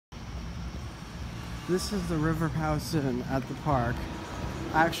This is the Riverhouse Inn at the park.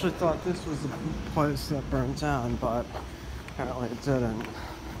 I actually thought this was the place that burned down, but apparently it didn't.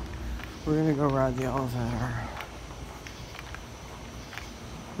 We're gonna go ride the elevator.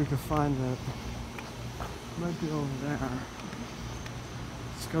 We can find it. It might be over there.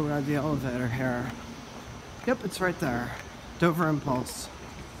 Let's go ride the elevator here. Yep, it's right there. Dover Impulse.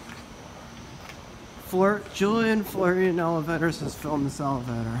 Julian Florian Elevators has filmed this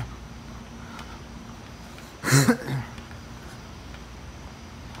elevator.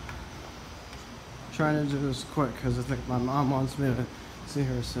 Trying to do this quick because I think my mom wants me to see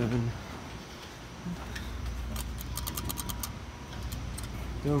her soon.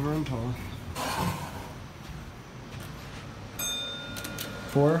 Dover Impulse.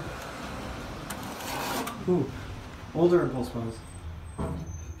 4. Ooh, older Impulse ones.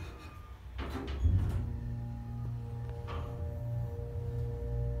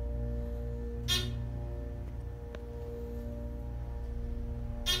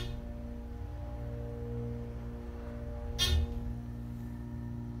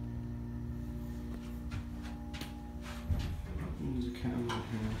 There's a camera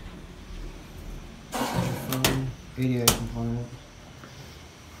here. Phone, ADA compliant.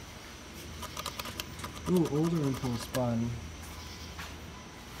 Ooh, older Impulse button.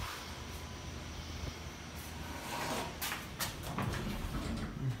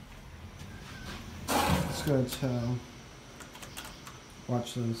 Let's go to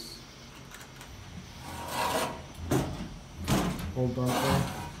watch this. Old bumper.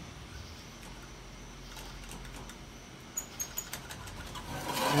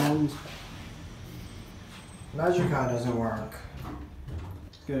 And Magic Eye doesn't work.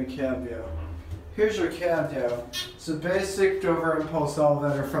 Let's get a cab view. Here's your cab view. It's a basic Dover Impulse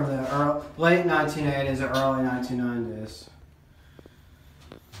elevator from the late 1980s or early 1990s.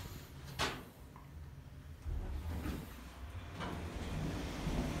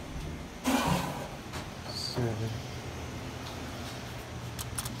 So,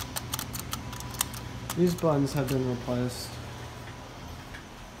 these buttons have been replaced.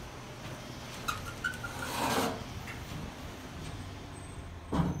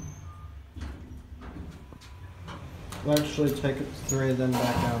 We'll actually take it to 3, then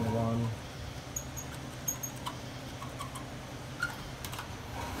back down to 1.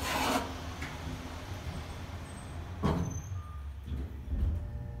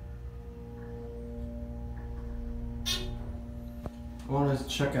 I want to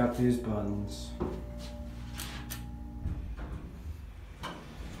check out these buttons.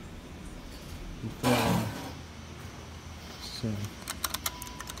 So,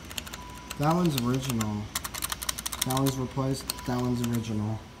 that one's original. That one's replaced, that one's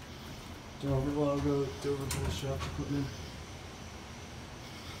original. Dover logo, Dover Impulse shop equipment.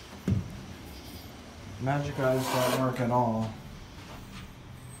 Magic Eyes don't work at all.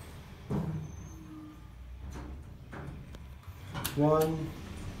 One.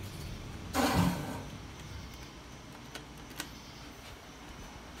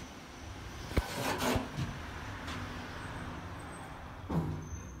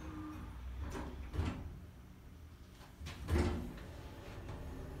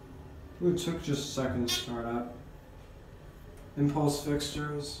 Ooh, it took just a second to start up. Impulse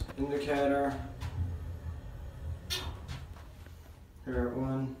fixtures, indicator. Here at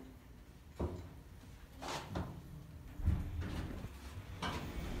 1.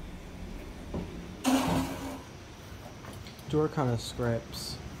 Door kind of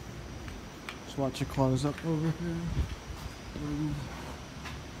scrapes. Just watch it close up over here. And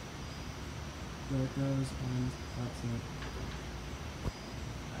there it goes, and that's it.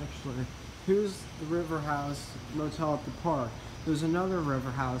 Actually, here's the Riverhouse Motel at the park. There's another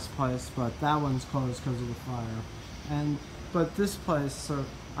Riverhouse place, but that one's closed because of the fire. But this place, so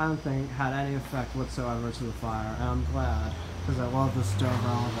I don't think had any effect whatsoever to the fire, and I'm glad because I love this Dover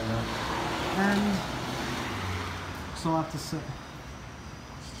elevator. And so all I have to say,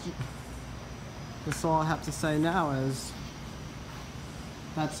 that's all I have to say now is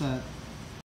that's it.